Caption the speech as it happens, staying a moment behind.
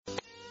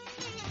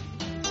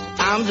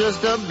I'm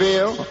just a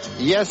bill.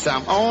 Yes,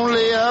 I'm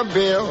only a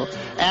bill.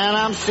 And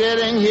I'm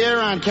sitting here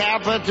on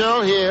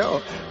Capitol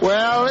Hill.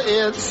 Well,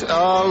 it's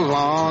a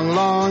long,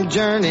 long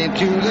journey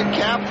to the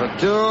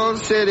capital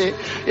city.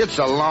 It's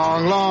a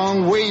long,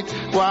 long wait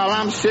while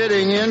I'm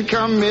sitting in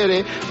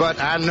committee.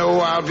 But I know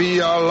I'll be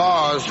a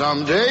law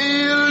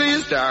someday. At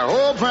least I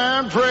hope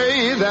and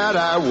pray that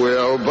I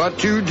will. But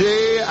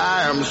today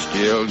I am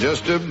still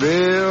just a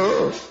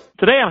bill.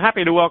 Today I'm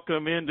happy to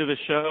welcome into the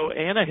show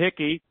Anna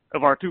Hickey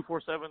of our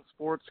 247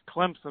 Sports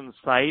Clemson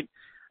site.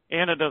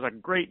 Anna does a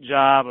great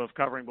job of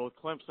covering both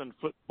Clemson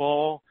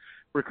football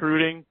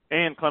recruiting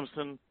and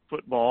Clemson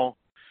football.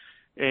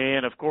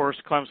 And, of course,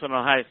 Clemson and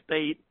Ohio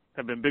State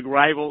have been big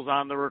rivals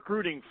on the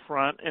recruiting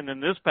front. And then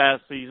this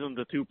past season,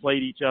 the two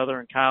played each other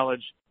in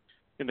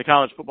the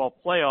college football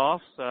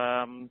playoffs.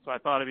 So I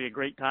thought it'd be a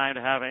great time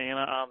to have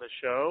Anna on the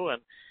show.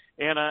 And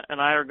Anna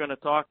and I are going to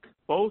talk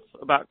both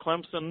about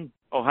Clemson,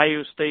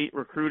 Ohio State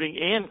recruiting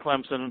and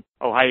Clemson,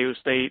 Ohio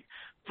State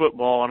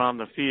football and on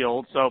the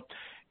field. So,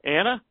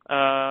 Anna,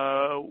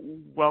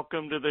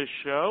 welcome to the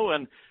show.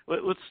 And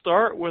let's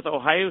start with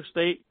Ohio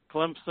State,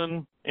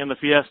 Clemson, and the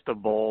Fiesta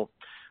Bowl.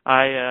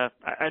 I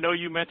know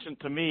you mentioned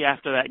to me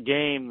after that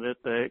game that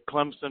the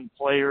Clemson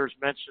players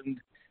mentioned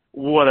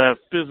what a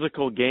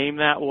physical game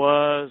that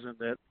was and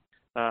that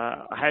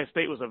Ohio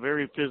State was a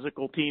very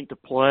physical team to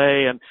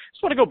play. And I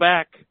just want to go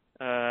back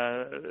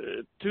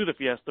to the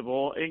Fiesta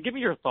Bowl and give me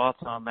your thoughts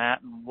on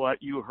that and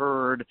what you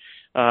heard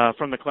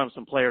from the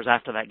Clemson players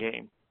after that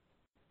game.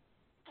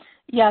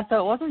 Yeah, so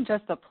it wasn't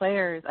just the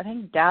players. I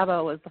think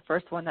Dabo was the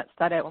first one that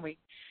said it when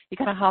he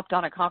kind of hopped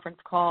on a conference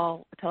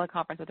call, a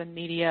teleconference with the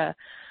media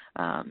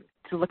to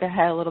look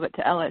ahead a little bit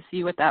to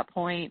LSU at that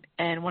point.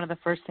 And one of the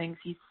first things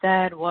he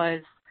said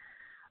was,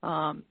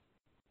 I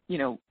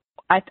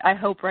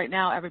hope right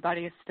now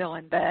everybody is still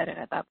in bed. And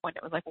at that point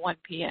it was like 1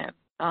 p.m.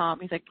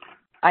 He's like,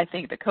 I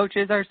think the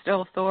coaches are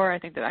still sore. I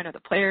know the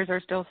players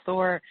are still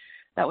sore.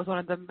 That was one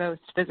of the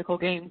most physical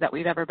games that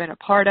we've ever been a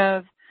part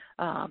of.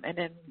 And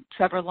then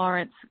Trevor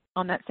Lawrence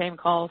on that same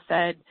call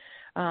said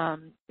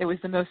it was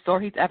the most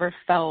sore he's ever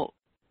felt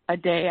a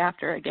day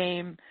after a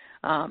game.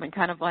 And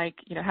kind of like,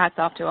 hats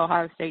off to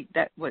Ohio State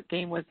that what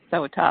game was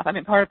so tough. I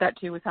mean, part of that,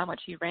 too, was how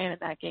much he ran in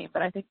that game.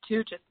 But I think,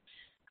 too, just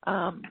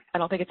I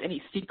don't think it's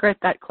any secret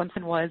that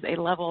Clemson was a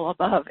level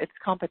above its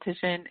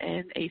competition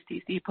in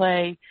ACC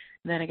play,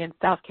 and then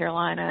against South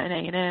Carolina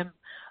and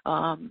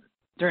A&M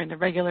during the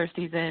regular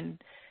season.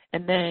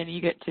 And then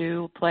you get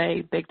to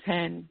play Big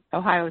Ten,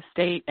 Ohio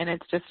State, and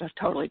it's just a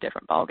totally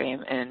different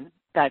ballgame. And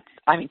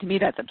to me,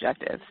 that's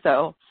objective.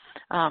 So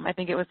I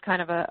think it was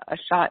kind of a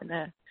shot in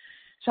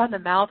the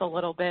mouth a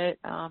little bit.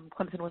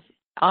 Clemson was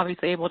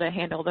obviously able to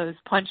handle those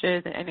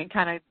punches and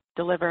kind of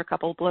deliver a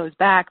couple blows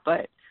back.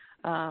 But,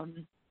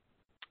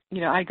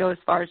 I go as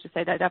far as to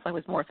say that definitely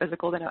was more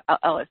physical than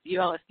LSU.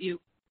 LSU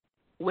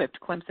whipped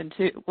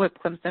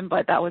Clemson,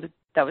 but that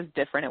was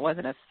different. It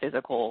wasn't as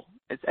physical.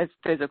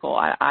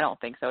 I don't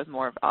think so. It was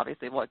more of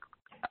obviously what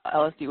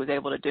LSU was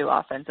able to do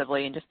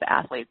offensively and just the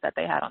athletes that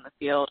they had on the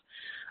field.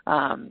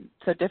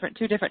 So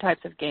two different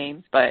types of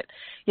games. But,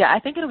 yeah, I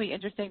think it'll be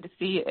interesting to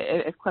see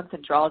if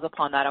Clemson draws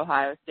upon that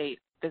Ohio State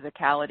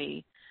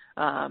physicality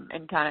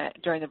and kind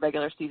of during the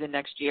regular season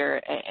next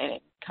year and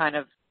it kind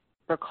of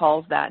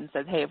recalls that and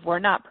says, hey, if we're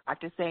not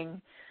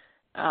practicing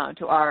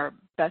to our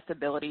best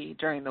ability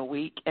during the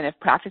week, and if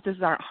practices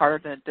aren't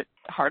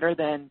harder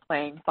than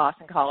playing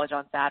Boston College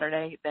on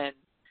Saturday, then,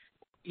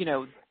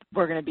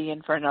 we're going to be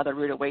in for another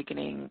rude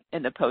awakening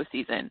in the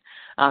postseason.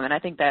 And I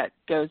think that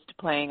goes to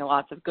playing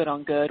lots of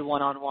good-on-good,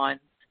 one-on-one,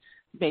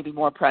 maybe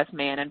more press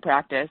man in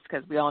practice,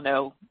 because we all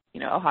know,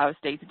 Ohio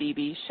State's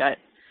DB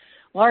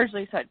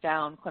largely shut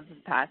down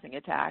Clemson's passing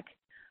attack.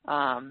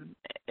 And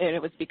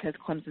it was because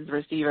Clemson's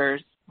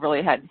receivers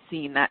really hadn't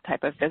seen that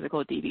type of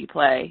physical DB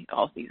play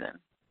all season.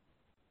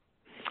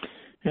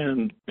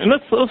 And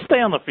let's stay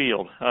on the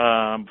field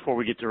before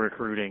we get to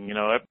recruiting.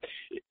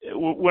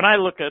 When I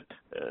look at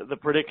the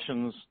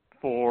predictions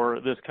for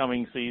this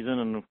coming season,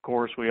 and of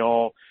course we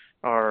all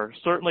are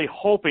certainly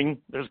hoping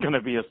there's going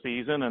to be a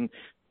season, and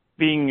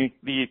being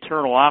the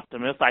eternal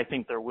optimist, I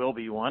think there will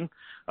be one.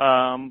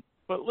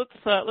 But let's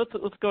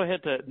go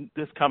ahead to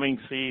this coming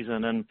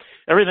season, and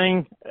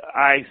everything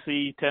I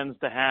see tends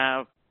to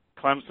have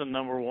Clemson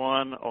number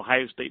 1,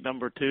 Ohio State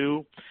number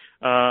 2.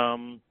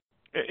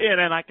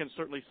 And I can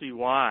certainly see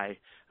why.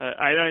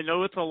 I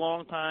know it's a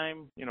long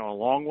time, a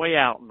long way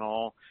out and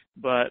all,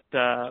 but,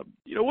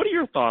 what are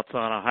your thoughts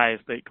on Ohio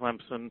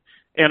State-Clemson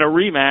and a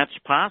rematch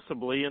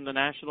possibly in the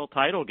national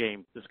title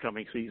game this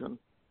coming season?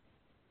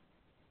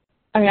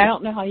 I mean, I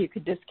don't know how you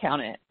could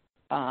discount it.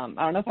 I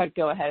don't know if I'd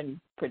go ahead and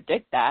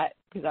predict that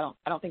because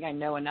I don't think I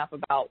know enough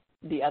about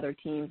the other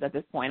teams at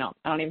this point.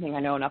 I don't even think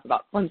I know enough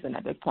about Clemson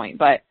at this point,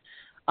 but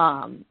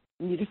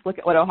you just look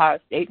at what Ohio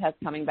State has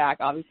coming back.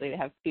 Obviously, they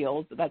have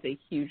Fields, but that's a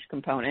huge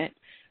component.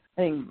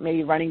 I think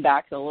maybe running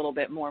back's a little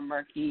bit more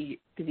murky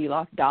because you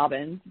lost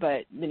Dobbins,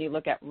 but then you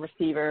look at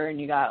receiver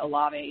and you got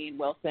Olave and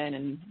Wilson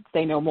and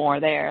say no more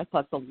there,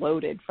 plus a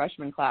loaded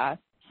freshman class.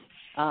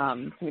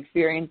 some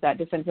experience at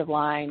defensive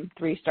line,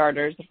 3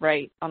 starters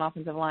right on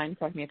offensive line,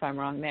 correct me if I'm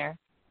wrong there,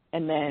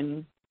 and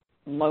then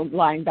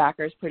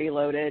linebackers pretty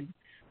loaded.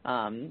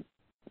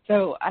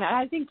 So and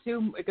I think,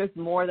 too, it goes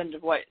more than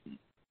just what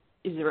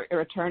is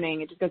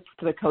returning. It just goes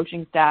to the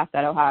coaching staff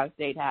that Ohio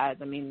State has.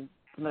 I mean,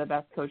 some of the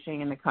best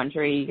coaching in the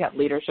country. You got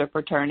leadership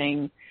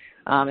returning.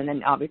 And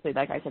then, obviously,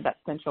 like I said, that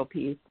central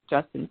piece,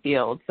 Justin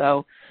Fields.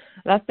 So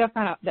that's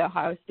kind of the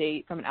Ohio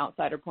State, from an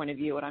outsider point of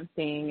view, what I'm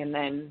seeing. And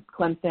then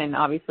Clemson,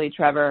 obviously,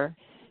 Trevor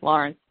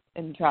Lawrence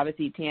and Travis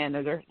Etienne,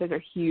 those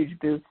are huge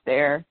boosts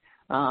there.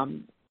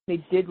 They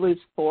did lose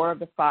 4 of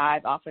the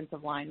 5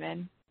 offensive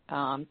linemen.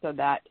 So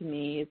that, to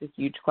me, is a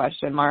huge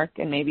question mark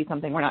and maybe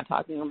something we're not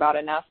talking about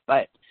enough.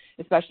 But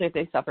especially if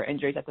they suffer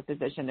injuries at the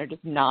position, they're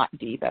just not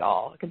deep at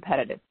all,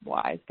 competitive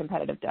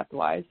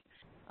depth-wise.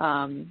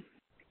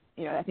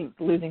 I think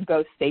losing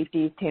both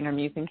safeties, Tanner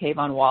Muse and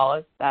Kayvon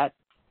Wallace, that's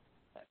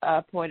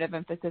a point of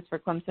emphasis for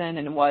Clemson,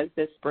 and it was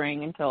this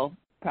spring until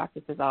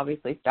practices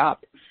obviously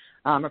stopped.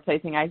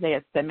 Replacing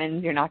Isaiah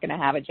Simmons, you're not going to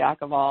have a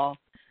jack-of-all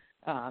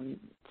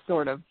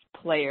sort of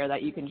player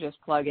that you can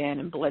just plug in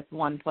and blitz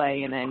one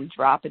play and then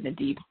drop in the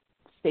deep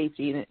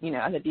safety,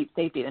 as a deep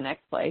safety the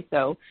next play.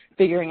 So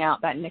figuring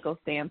out that nickel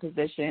stand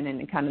position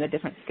and kind of the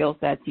different skill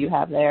sets you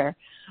have there.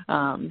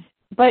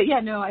 But,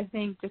 I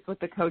think just with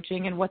the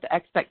coaching and what the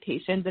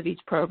expectations of each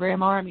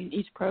program are, I mean,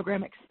 each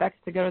program expects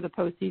to go to the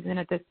postseason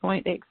at this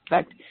point. They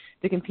expect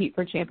to compete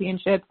for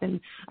championships. And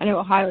I know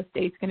Ohio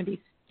State's going to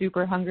be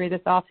super hungry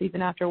this offseason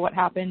after what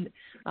happened,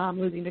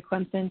 losing to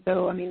Clemson.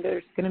 So, I mean,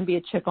 there's going to be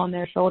a chip on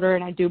their shoulder,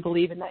 and I do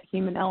believe in that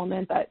human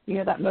element that,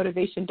 that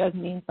motivation does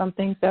mean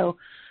something. So,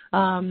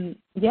 I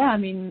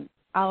mean,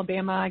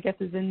 Alabama, I guess,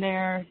 is in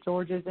there.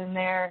 Georgia's in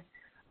there.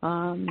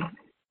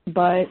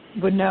 But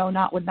would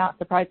not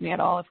surprise me at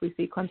all if we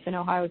see Clemson,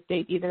 Ohio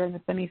State either in the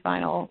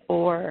semifinal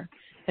or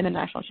in the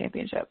national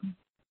championship.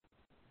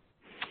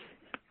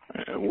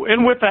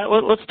 And with that,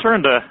 let's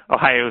turn to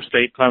Ohio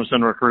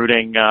State-Clemson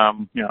recruiting.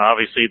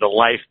 Obviously the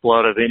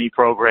lifeblood of any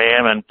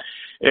program, and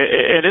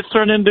it's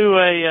turned into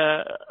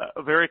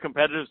a very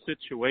competitive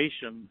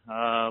situation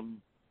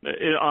on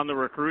the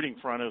recruiting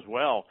front as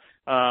well.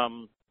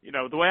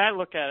 The way I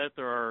look at it,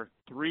 there are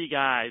 3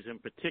 guys in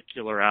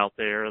particular out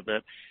there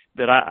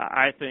that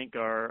I think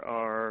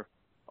are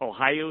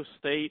Ohio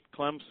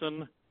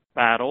State-Clemson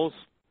battles,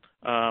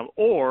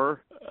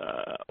 or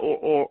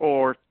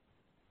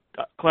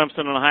Clemson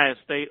and Ohio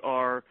State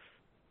are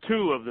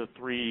 2 of the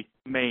 3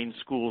 main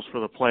schools for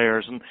the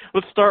players. And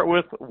let's start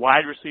with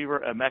wide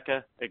receiver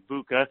Emeka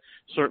Egbuka,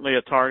 certainly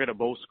a target of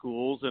both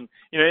schools. And,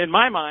 in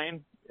my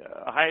mind,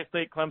 Ohio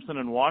State, Clemson,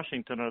 and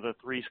Washington are the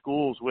 3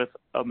 schools with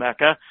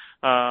Emeka.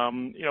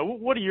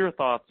 What are your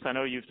thoughts? I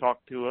know you've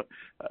talked to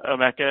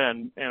Emeka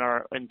and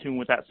are in tune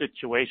with that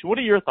situation. What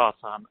are your thoughts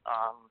on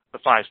the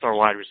 5-star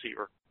wide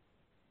receiver?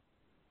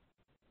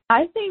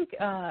 I think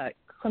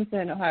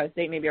Clemson and Ohio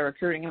State maybe are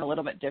recruiting him a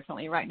little bit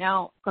differently right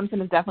now.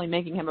 Clemson is definitely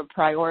making him a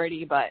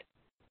priority, but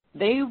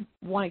they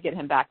want to get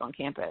him back on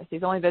campus.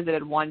 He's only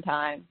visited 1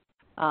 time.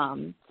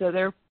 So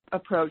their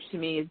approach to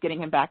me is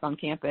getting him back on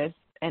campus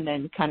and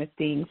then kind of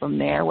seeing from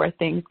there where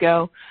things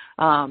go.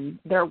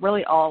 They're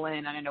really all in,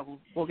 and I know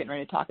we're getting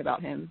ready to talk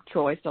about him,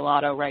 Troy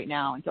Stellato, right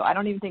now. And so I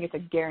don't even think it's a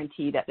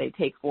guarantee that they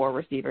take 4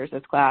 receivers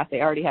this class.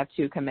 They already have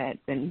 2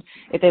 commits, and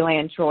if they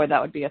land Troy,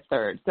 that would be a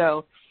 3rd.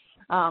 So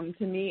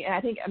to me, and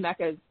I think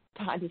Emeka's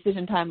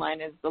decision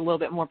timeline is a little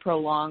bit more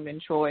prolonged than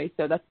Troy.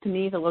 So that's, to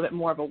me, is a little bit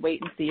more of a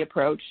wait-and-see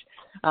approach.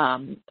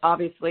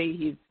 Obviously,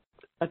 he's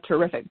a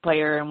terrific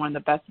player and one of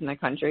the best in the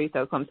country,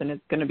 so Clemson is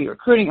going to be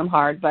recruiting him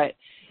hard, but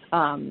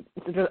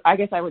I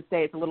guess I would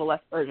say it's a little less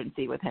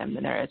urgency with him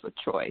than there is with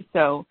Troy.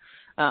 So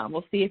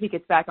we'll see if he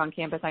gets back on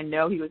campus. I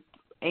know he was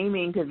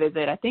aiming to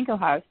visit, I think,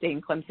 Ohio State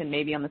and Clemson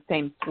maybe on the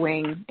same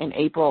swing in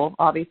April.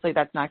 Obviously,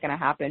 that's not going to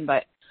happen,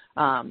 but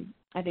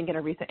I think in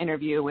a recent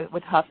interview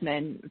with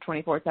Huffman,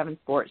 24/7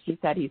 Sports, he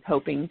said he's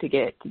hoping to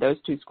get to those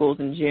 2 schools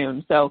in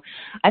June. So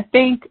I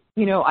think,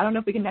 I don't know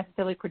if we can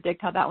necessarily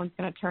predict how that one's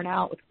going to turn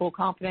out with full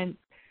confidence,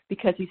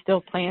 because he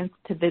still plans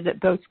to visit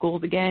both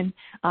schools again.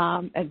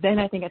 And then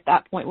I think at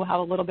that point we'll have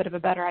a little bit of a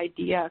better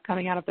idea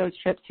coming out of those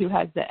trips who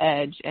has the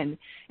edge and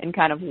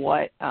kind of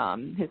what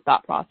his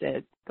thought process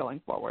is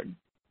going forward.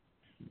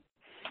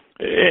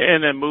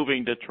 And then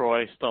moving to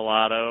Troy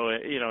Stellato,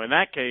 in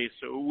that case,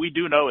 we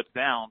do know it's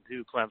down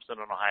to Clemson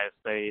and Ohio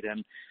State,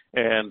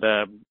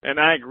 and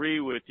I agree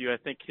with you. I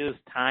think his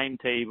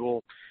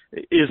timetable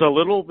is a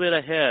little bit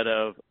ahead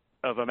of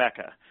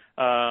Emeka.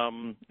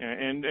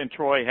 And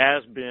Troy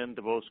has been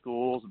to both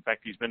schools. In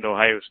fact, he's been to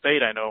Ohio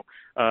State, I know,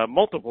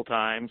 multiple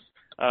times.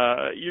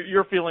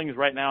 Your feelings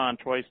right now on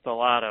Troy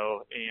Stellato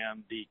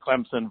and the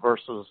Clemson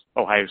versus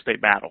Ohio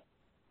State battle?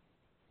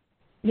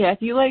 Yeah,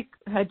 if you like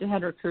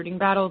head-to-head recruiting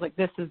battles, like,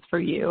 this is for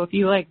you. If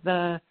you like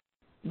the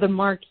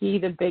marquee,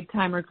 the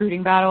big-time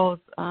recruiting battles,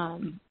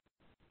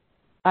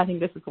 I think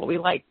this is what we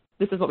like.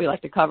 This is what we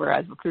like to cover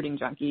as recruiting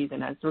junkies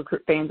and as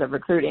fans of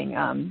recruiting.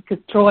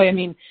 Because Troy, I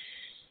mean,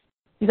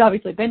 he's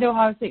obviously been to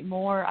Ohio State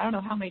more. I don't know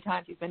how many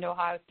times he's been to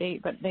Ohio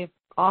State, but they've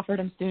offered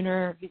him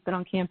sooner. He's been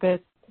on campus.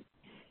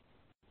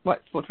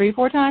 3,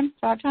 4 times,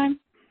 5 times?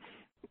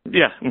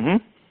 Yeah. Mm-hmm.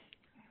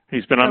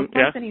 He's been on.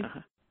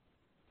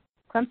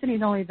 Clemson,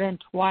 he's only been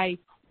twice.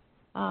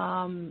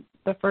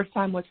 The first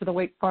time was for the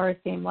Wake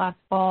Forest game last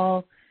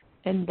fall,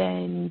 and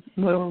then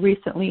more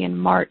recently in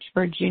March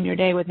for Junior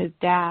Day with his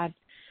dad.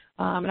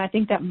 And I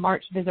think that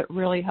March visit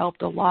really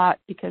helped a lot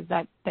because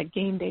that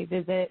game day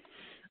visit,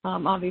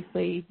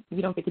 obviously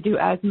you don't get to do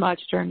as much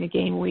during the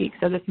game week.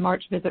 So this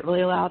March visit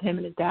really allowed him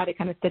and his dad to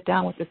kind of sit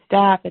down with the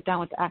staff, sit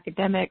down with the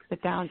academics,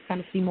 sit down to kind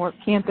of see more of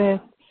campus,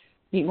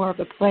 meet more of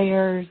the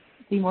players,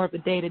 see more of the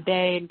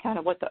day-to-day and kind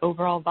of what the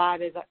overall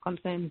vibe is at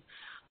Clemson.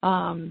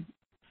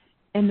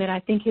 And then I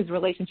think his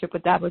relationship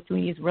with Dabo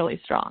Swinney is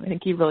really strong. I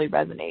think he really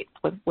resonates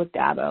with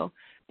Dabo. So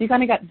you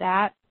kind of got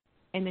that,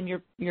 and then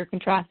you're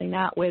contrasting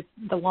that with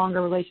the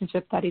longer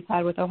relationship that he's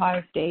had with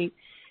Ohio State.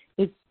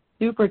 His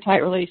super tight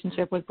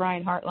relationship with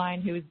Brian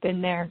Hartline, who has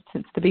been there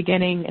since the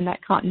beginning, and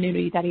that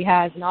continuity that he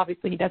has. And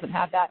obviously he doesn't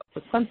have that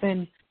with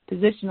Clemson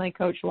positionally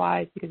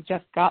coach-wise because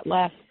Jeff Scott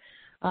left,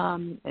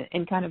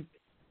 and kind of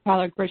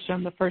Tyler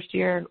Grisham, the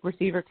first-year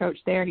receiver coach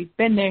there. He's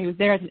been there. He was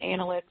there as an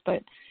analyst,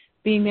 but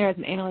being there as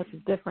an analyst is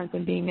different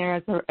than being there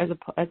as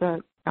a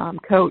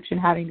coach and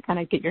having to kind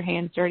of get your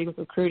hands dirty with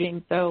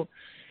recruiting. So,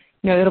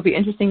 it'll be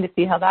interesting to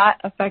see how that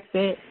affects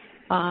it.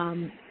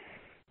 I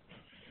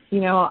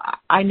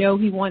know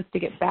he wants to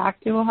get back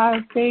to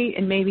Ohio State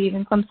and maybe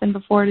even Clemson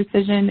before a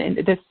decision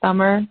this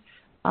summer.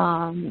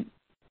 I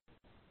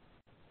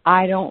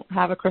don't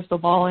have a crystal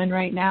ball in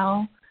right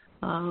now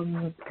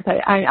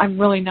because I'm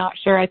really not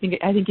sure. I think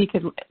he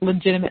could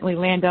legitimately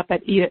land at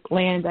either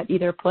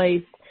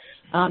place.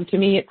 To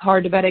me, it's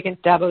hard to bet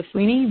against Dabo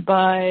Swinney,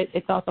 but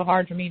it's also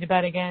hard for me to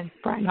bet against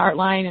Brian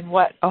Hartline and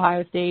what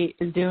Ohio State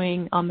is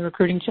doing on the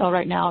recruiting trail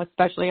right now,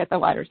 especially at the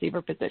wide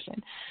receiver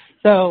position.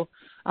 So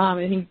I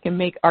think you can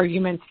make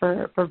arguments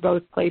for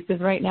both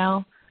places right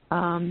now.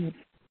 And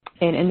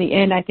in the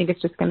end, I think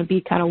it's just going to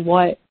be kind of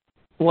what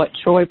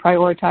Troy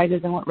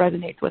prioritizes and what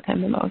resonates with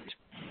him the most.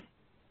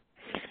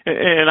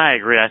 And I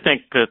agree. I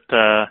think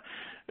that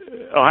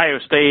Ohio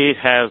State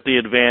has the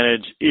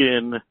advantage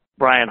in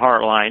Brian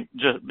Hartline.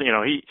 Just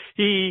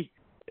he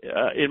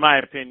in my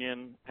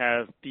opinion,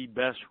 has the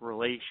best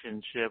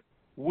relationship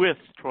with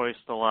Troy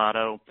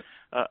Stellato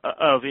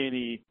of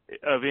any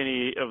of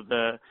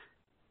the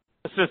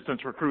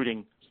assistants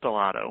recruiting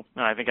Stellato.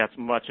 And I think that's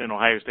much in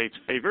Ohio State's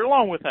favor,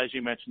 along with, as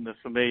you mentioned, the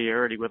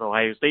familiarity with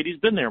Ohio State. He's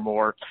been there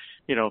more.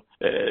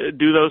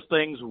 Do those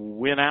things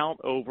win out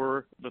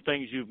over the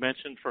things you've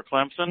mentioned for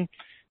Clemson?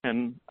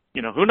 And,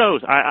 who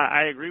knows?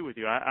 I agree with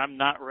you. I'm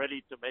not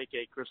ready to make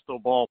a crystal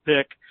ball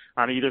pick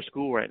on either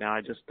school right now.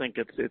 I just think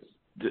it's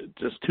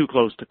just too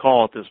close to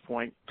call at this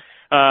point.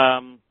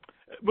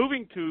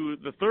 Moving to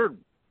the third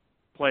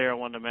player I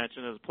wanted to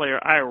mention is a player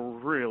I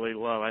really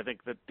love. I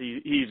think that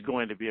he's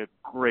going to be a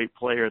great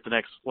player at the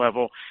next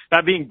level.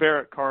 That being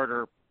Barrett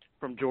Carter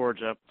from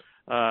Georgia,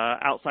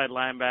 outside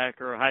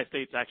linebacker. Ohio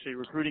State's actually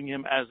recruiting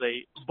him as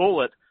a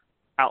bullet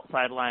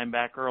outside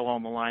linebacker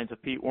along the lines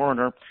of Pete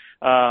Werner.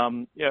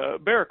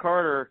 Barrett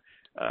Carter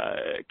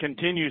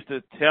continues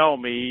to tell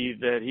me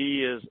that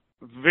he is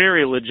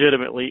very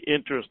legitimately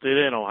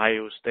interested in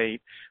Ohio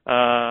State,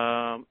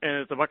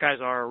 and the Buckeyes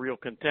are a real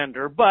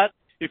contender. But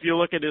if you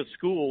look at his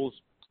schools,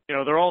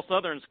 they're all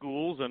Southern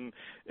schools, and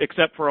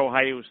except for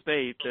Ohio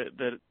State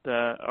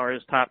that are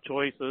his top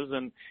choices.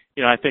 And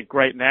I think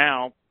right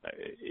now,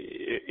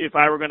 if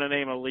I were going to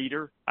name a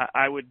leader,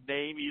 I would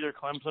name either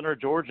Clemson or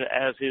Georgia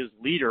as his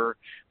leader.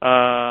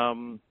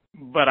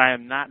 But I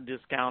am not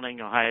discounting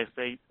Ohio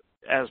State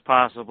as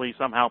possibly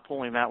somehow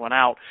pulling that one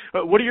out.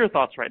 But what are your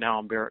thoughts right now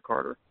on Barrett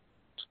Carter?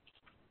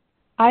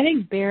 I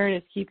think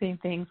Barrett is keeping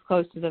things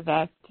close to the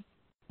vest.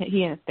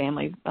 He and his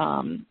family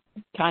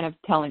kind of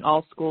telling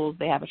all schools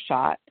they have a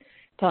shot,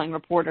 telling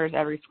reporters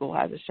every school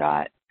has a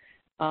shot.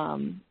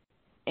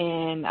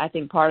 And I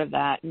think part of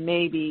that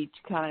maybe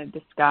to kind of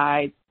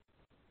disguise,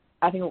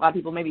 I think a lot of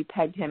people maybe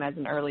pegged him as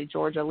an early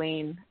Georgia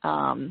lean.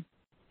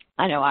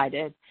 I know I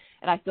did,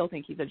 and I still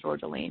think he's a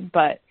Georgia lean.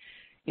 But,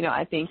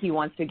 I think he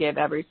wants to give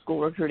every school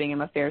recruiting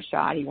him a fair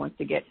shot. He wants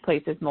to get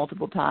places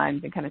multiple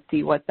times and kind of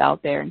see what's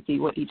out there and see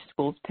what each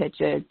school's pitch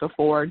is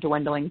before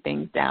dwindling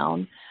things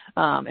down.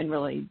 And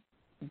really,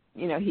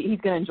 he's going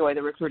to enjoy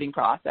the recruiting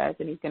process,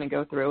 and he's going to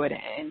go through it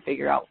and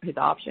figure out his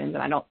options.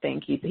 And I don't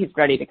think he's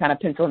ready to kind of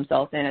pencil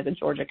himself in as a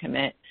Georgia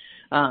commit.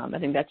 I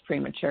think that's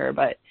premature.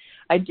 But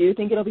I do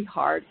think it'll be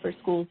hard for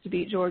schools to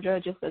beat Georgia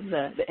just as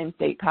the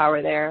in-state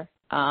power there.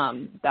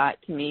 That,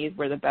 to me, is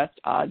where the best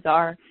odds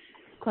are.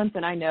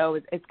 Clemson, I know,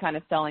 is kind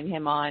of selling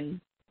him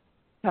on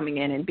coming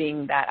in and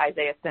being that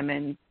Isaiah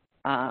Simmons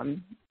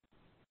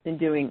and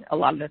doing a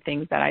lot of the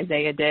things that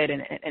Isaiah did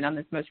and on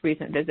this most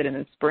recent visit in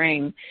the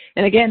spring.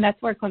 And, again, that's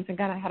where Clemson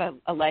kind of had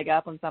a leg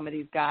up on some of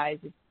these guys,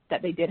 is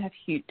that they did have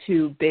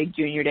two big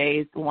junior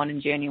days, one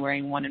in January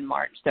and one in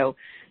March. So,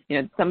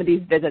 some of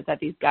these visits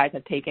that these guys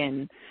have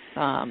taken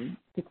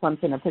to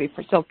Clemson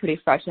are still pretty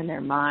fresh in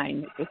their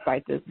mind,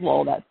 despite this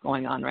lull that's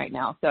going on right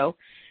now. So,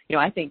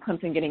 I think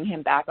Clemson getting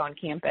him back on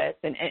campus,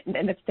 and at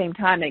the same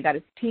time they got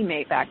his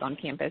teammate back on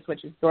campus,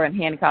 which is Jordan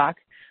Hancock.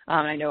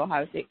 I know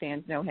Ohio State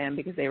fans know him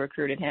because they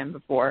recruited him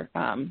before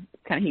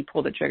he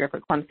pulled the trigger for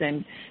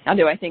Clemson. Now,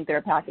 do I think they're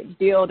a package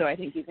deal? Do I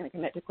think he's going to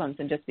commit to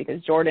Clemson just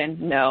because Jordan?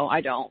 No,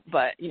 I don't.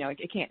 But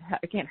it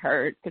can't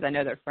hurt because I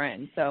know they're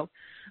friends. So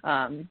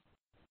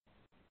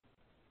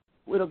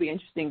it'll be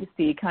interesting to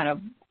see kind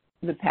of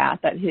the path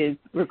that his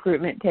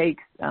recruitment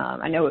takes.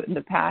 I know in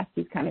the past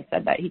he's kind of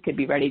said that he could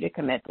be ready to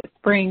commit this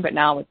spring, but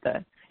now with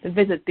the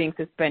visits being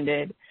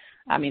suspended,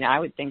 I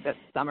would think that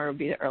summer would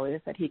be the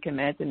earliest that he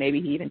commits, and maybe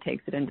he even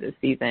takes it into the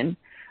season.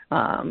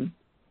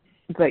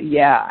 But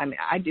yeah,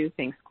 I do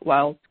think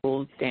while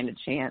schools stand a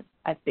chance,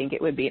 I think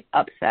it would be an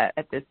upset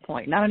at this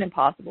point. Not an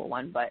impossible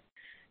one, but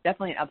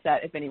definitely an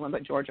upset if anyone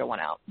but Georgia won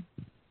out.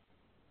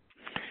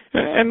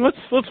 And let's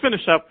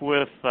finish up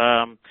with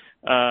the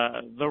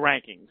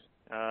rankings.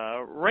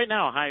 Right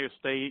now, Ohio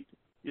State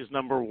is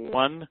number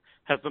one,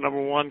 has the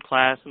number one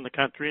class in the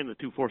country in the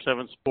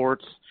 247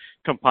 Sports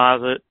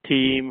Composite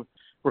Team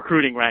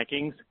recruiting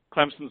rankings.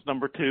 Clemson's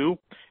number two,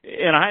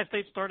 and Ohio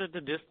State started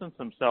to distance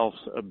themselves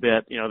a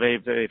bit.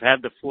 They've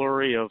had the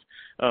flurry of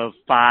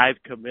 5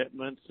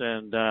 commitments,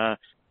 and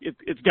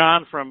it's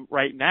gone from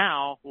right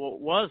now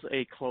what was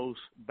a close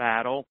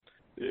battle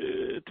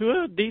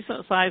to a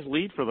decent sized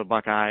lead for the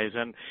Buckeyes.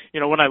 And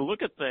when I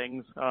look at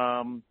things,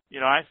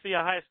 I see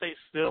Ohio State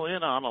still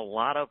in on a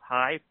lot of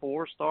high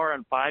 4-star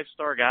and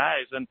 5-star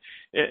guys, and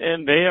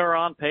they are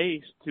on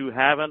pace to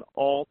have an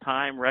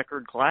all-time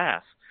record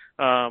class.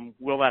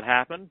 Will that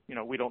happen?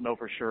 We don't know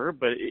for sure,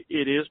 but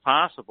it is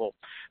possible.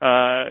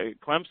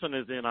 Clemson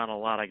is in on a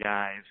lot of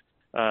guys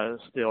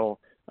still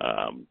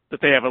that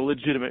they have a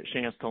legitimate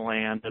chance to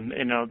land,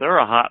 and they're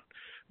a hot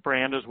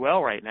brand as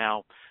well right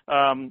now.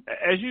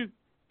 As you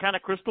kind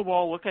of crystal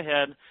ball look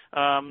ahead,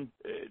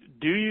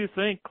 do you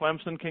think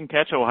Clemson can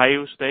catch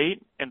Ohio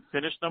State and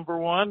finish number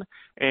one?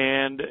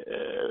 And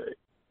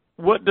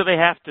what do they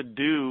have to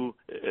do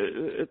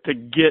to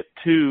get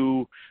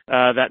to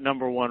that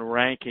number one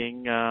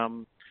ranking?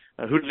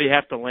 Who do they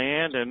have to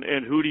land,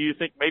 and who do you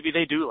think maybe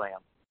they do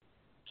land?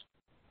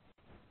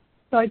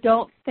 So I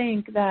don't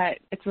think that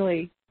it's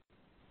really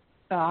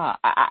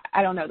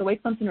I don't know, the way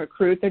Clemson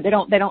recruits, they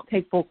don't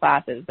take full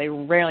classes. They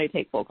rarely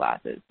take full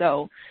classes.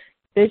 So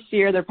this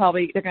year they're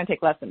going to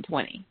take less than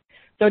 20.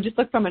 So just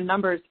look from a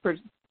numbers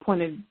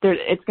point of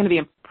it's going to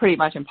be pretty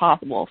much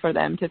impossible for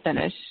them to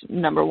finish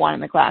number one in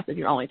the class if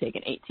you're only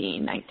taking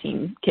 18,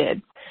 19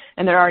 kids,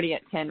 and they're already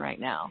at 10 right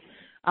now.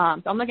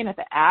 So I'm looking at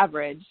the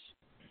average.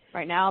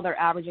 Right now they're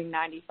averaging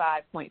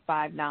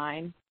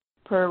 95.59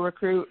 per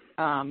recruit,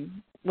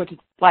 which is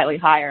slightly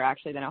higher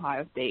actually than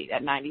Ohio State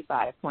at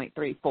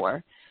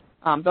 95.34.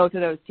 Both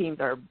of those teams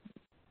are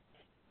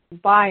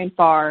by and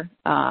far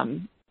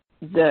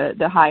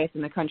the highest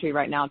in the country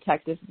right now.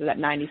 Texas is at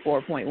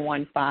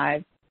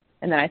 94.15.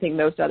 And then I think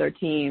most other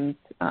teams,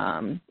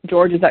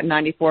 Georgia's at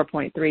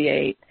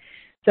 94.38.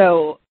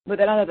 So, but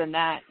then other than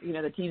that,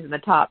 the teams in the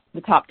top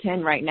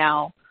 10 right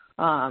now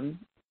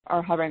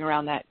are hovering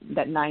around that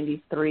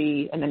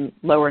 93 and then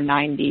lower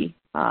 90,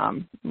 all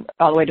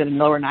the way to the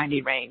lower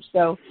 90 range.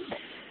 So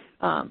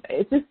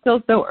it's just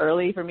still so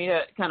early for me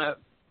to kind of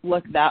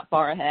look that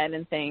far ahead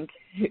and think,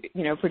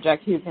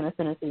 project who's going to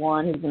finish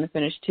 1, who's going to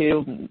finish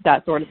 2,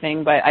 that sort of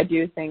thing. But I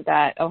do think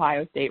that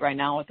Ohio State right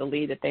now with the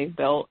lead that they've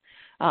built,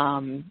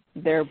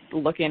 they're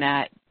looking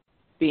at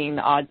being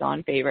the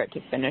odds-on favorite to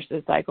finish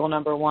the cycle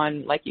number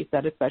one, like you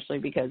said, especially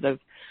because of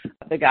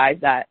the guys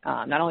that,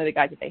 not only the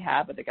guys that they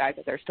have, but the guys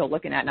that they're still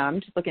looking at. Now,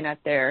 I'm just looking at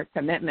their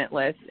commitment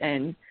list,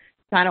 and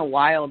kind of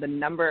wild, the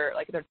number,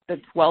 like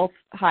the 12th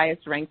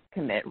highest ranked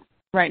commit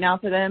right now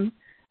for them,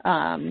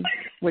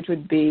 which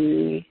would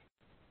be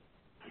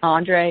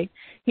Andre.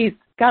 He's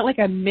got like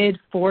a mid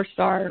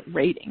 4-star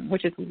rating,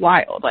 which is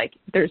wild.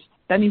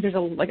 That means there's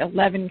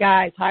 11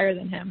 guys higher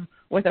than him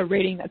with a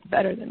rating that's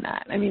better than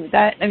that.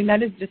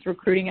 That is just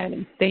recruiting at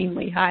an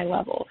insanely high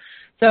level.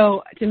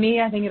 So to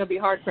me, I think it'll be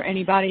hard for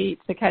anybody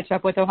to catch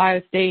up with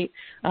Ohio State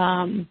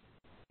in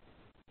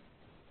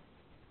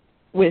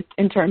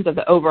terms of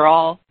the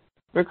overall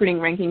recruiting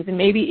rankings, and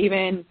maybe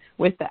even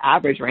with the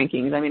average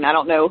rankings. I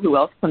don't know who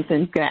else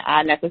Clemson's going to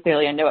add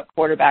necessarily. I know at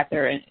quarterback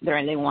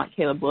they want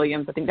Caleb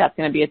Williams. I think that's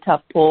going to be a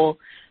tough pull.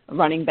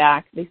 Running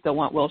back, they still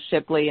want Will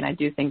Shipley, and I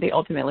do think they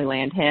ultimately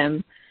land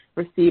him.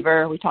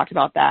 Receiver, we talked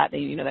about that.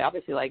 They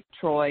obviously like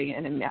Troy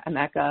and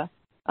Emeka.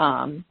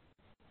 And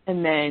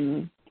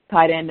then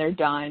tight end, they're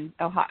done.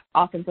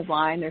 Offensive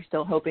line, they're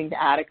still hoping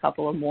to add a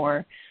couple of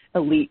more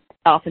elite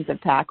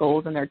offensive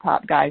tackles, and their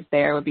top guys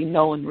there would be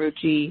Nolan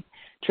Rucci,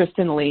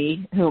 Tristan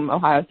Lee, whom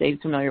Ohio State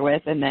is familiar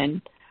with, and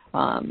then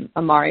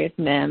Amarius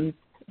Mims.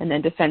 And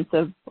then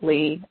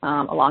defensively,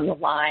 along the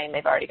line,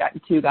 they've already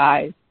gotten 2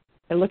 guys.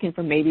 They're looking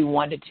for maybe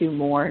 1 to 2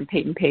 more, and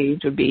Peyton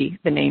Page would be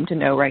the name to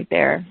know right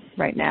there,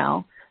 right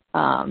now.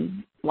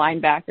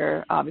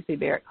 Linebacker, obviously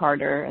Barrett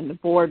Carter, and the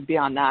board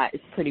beyond that is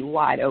pretty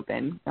wide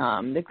open.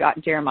 They've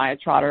got Jeremiah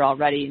Trotter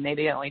already, and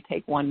maybe only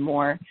take 1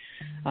 more.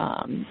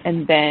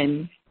 And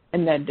then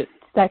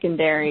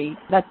secondary,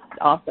 that's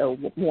also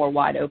more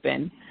wide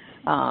open.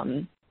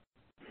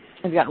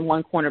 They've gotten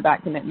one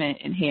cornerback commitment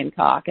in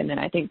Hancock, and then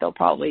I think they'll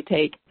probably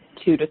take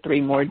 2 to 3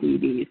 more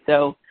DBs.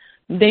 So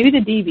maybe the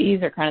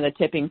DBs are kind of the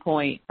tipping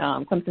point.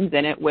 Clemson's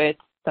in it with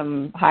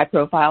some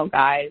high-profile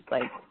guys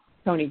like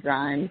Tony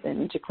Grimes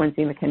and JaQuincy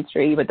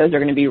McKinstry, but those are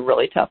going to be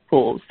really tough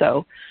pulls.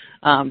 So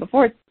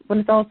when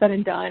it's all said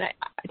and done,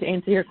 to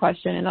answer your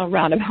question in a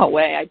roundabout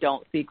way, I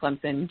don't see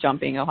Clemson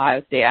jumping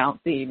Ohio State. I don't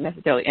see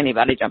necessarily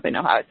anybody jumping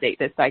Ohio State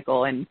this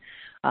cycle. And,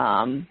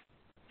 to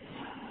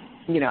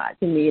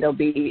me, it'll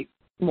be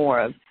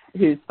more of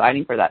who's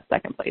fighting for that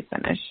second place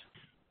finish.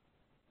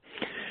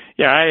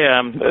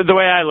 Yeah, the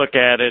way I look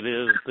at it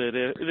is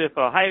that if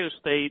Ohio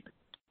State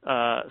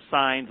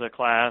signs a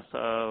class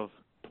of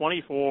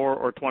 24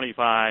 or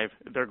 25,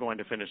 they're going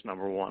to finish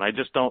number one. I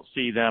just don't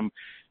see them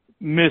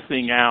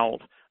missing out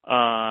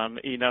on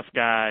enough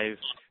guys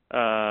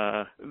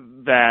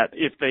that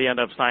if they end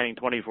up signing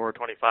 24 or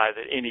 25,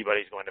 that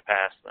anybody's going to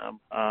pass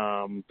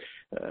them.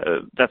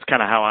 That's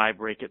kind of how I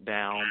break it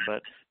down.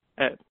 But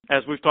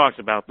as we've talked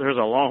about, there's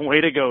a long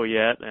way to go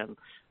yet, and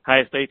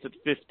Ohio State's at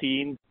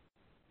 15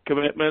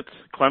 commitments,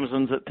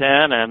 Clemson's at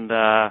 10, and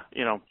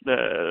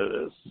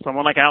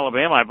someone like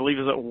Alabama, I believe,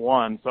 is at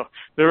 1. So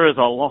there is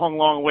a long,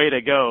 long way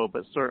to go,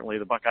 but certainly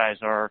the Buckeyes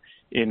are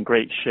in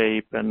great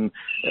shape and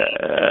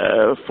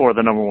for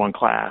the number one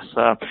class.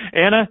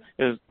 Anna,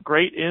 is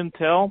great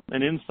intel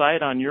and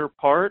insight on your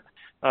part,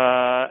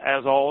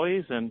 as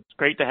always, and it's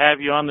great to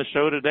have you on the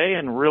show today,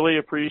 and really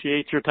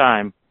appreciate your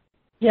time.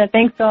 Yeah,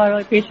 thanks, Phil. I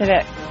really appreciate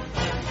it.